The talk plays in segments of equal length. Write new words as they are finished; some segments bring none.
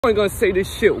only gonna say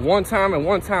this shit one time and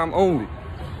one time only.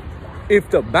 If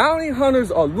the bounty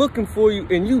hunters are looking for you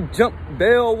and you jump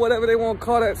bail, whatever they want to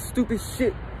call that stupid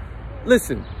shit,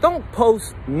 listen, don't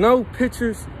post no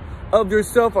pictures of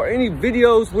yourself or any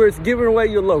videos where it's giving away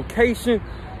your location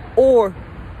or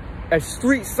a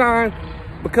street sign,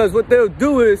 because what they'll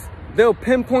do is they'll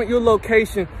pinpoint your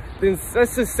location. Then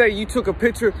let's just say you took a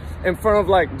picture in front of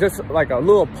like just like a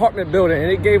little apartment building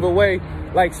and it gave away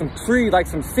like some tree, like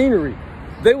some scenery.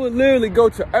 They would literally go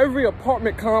to every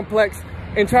apartment complex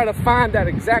and try to find that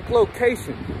exact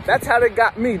location. That's how they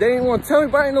got me. They didn't want to tell me,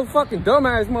 but I ain't no fucking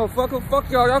dumbass motherfucker. Fuck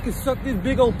y'all. Y'all can suck this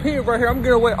big old pin right here. I'm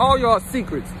giving away all y'all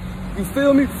secrets. You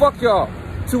feel me? Fuck y'all.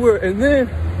 To where, and then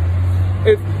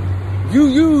if you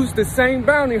use the same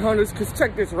bounty hunters, cause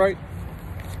check this, right?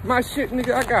 My shit,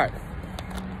 nigga, I got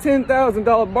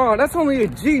 $10,000 bond. That's only a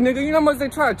G, nigga. You know how much they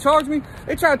try to charge me?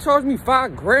 They try to charge me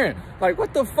 $5 grand. Like,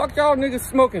 what the fuck y'all niggas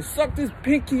smoking? Suck this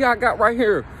pinky I got right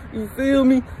here. You feel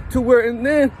me? To where, and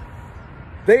then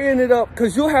they ended up,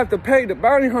 cause you'll have to pay the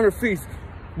bounty hunter fees,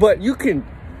 but you can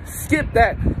skip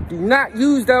that. Do not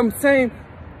use them same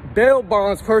bail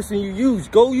bonds person you use.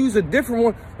 Go use a different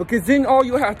one, because then all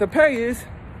you have to pay is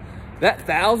that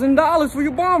 $1,000 for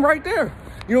your bond right there.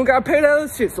 You don't gotta pay that other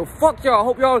shit. So fuck y'all.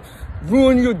 Hope y'all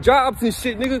ruin your jobs and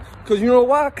shit, nigga. Cause you know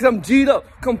why? Cause I'm G'd up.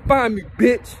 Come find me,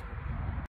 bitch.